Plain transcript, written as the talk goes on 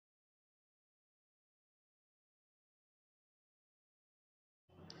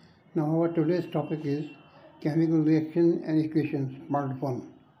Now our today's topic is chemical reaction and equations, part 1.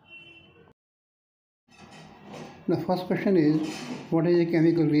 The first question is, what is a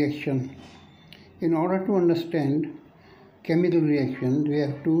chemical reaction? In order to understand chemical reaction, we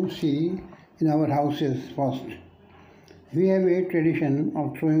have to see in our houses first. We have a tradition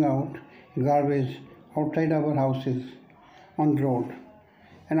of throwing out garbage outside our houses on the road,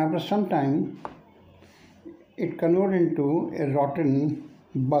 and after some time it converts into a rotten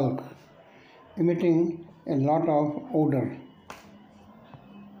bulk, emitting a lot of odor.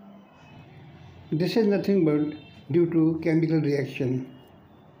 This is nothing but due to chemical reaction.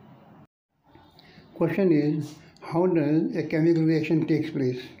 Question is, how does a chemical reaction takes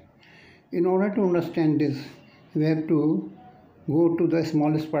place? In order to understand this, we have to go to the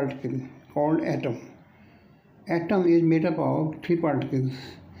smallest particle called atom. Atom is made up of three particles: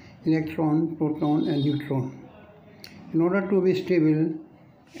 electron, proton and neutron. In order to be stable,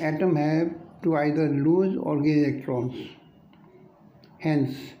 atom have to either lose or gain electrons.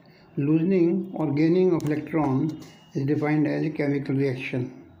 Hence, losing or gaining of electron is defined as a chemical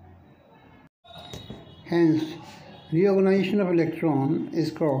reaction. Hence, reorganization of electron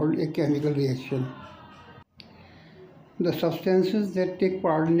is called a chemical reaction. The substances that take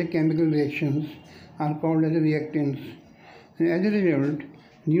part in the chemical reactions are called as reactants, and as a result,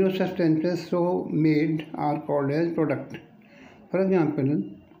 new substances so made are called as product. For example,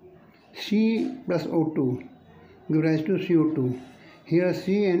 C plus O2 gives rise to CO2. Here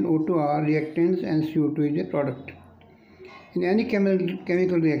C and O2 are reactants and CO2 is a product. In any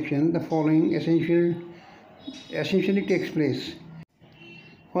chemical reaction, the following essentially takes place.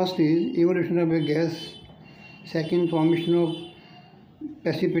 First is evolution of a gas, second formation of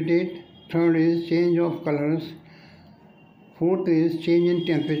precipitate, third is change of colors, fourth is change in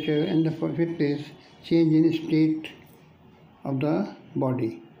temperature, and the fifth is change in state of the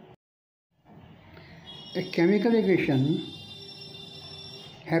body. A chemical reaction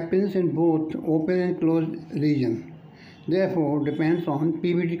happens in both open and closed region, therefore depends on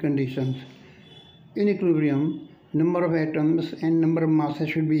PVD conditions. In equilibrium, number of atoms and number of masses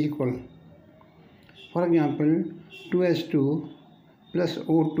should be equal. For example, 2s2 plus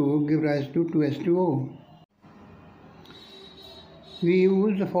O2 gives rise to 2s2O. We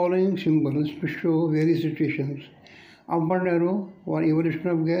use the following symbols to show various situations: upward arrow for evolution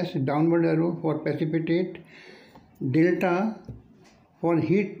of gas, downward arrow for precipitate, delta for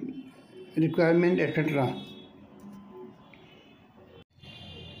heat requirement, etc.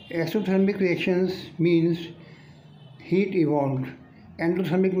 Exothermic reactions means heat evolved.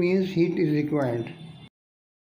 Endothermic means heat is required.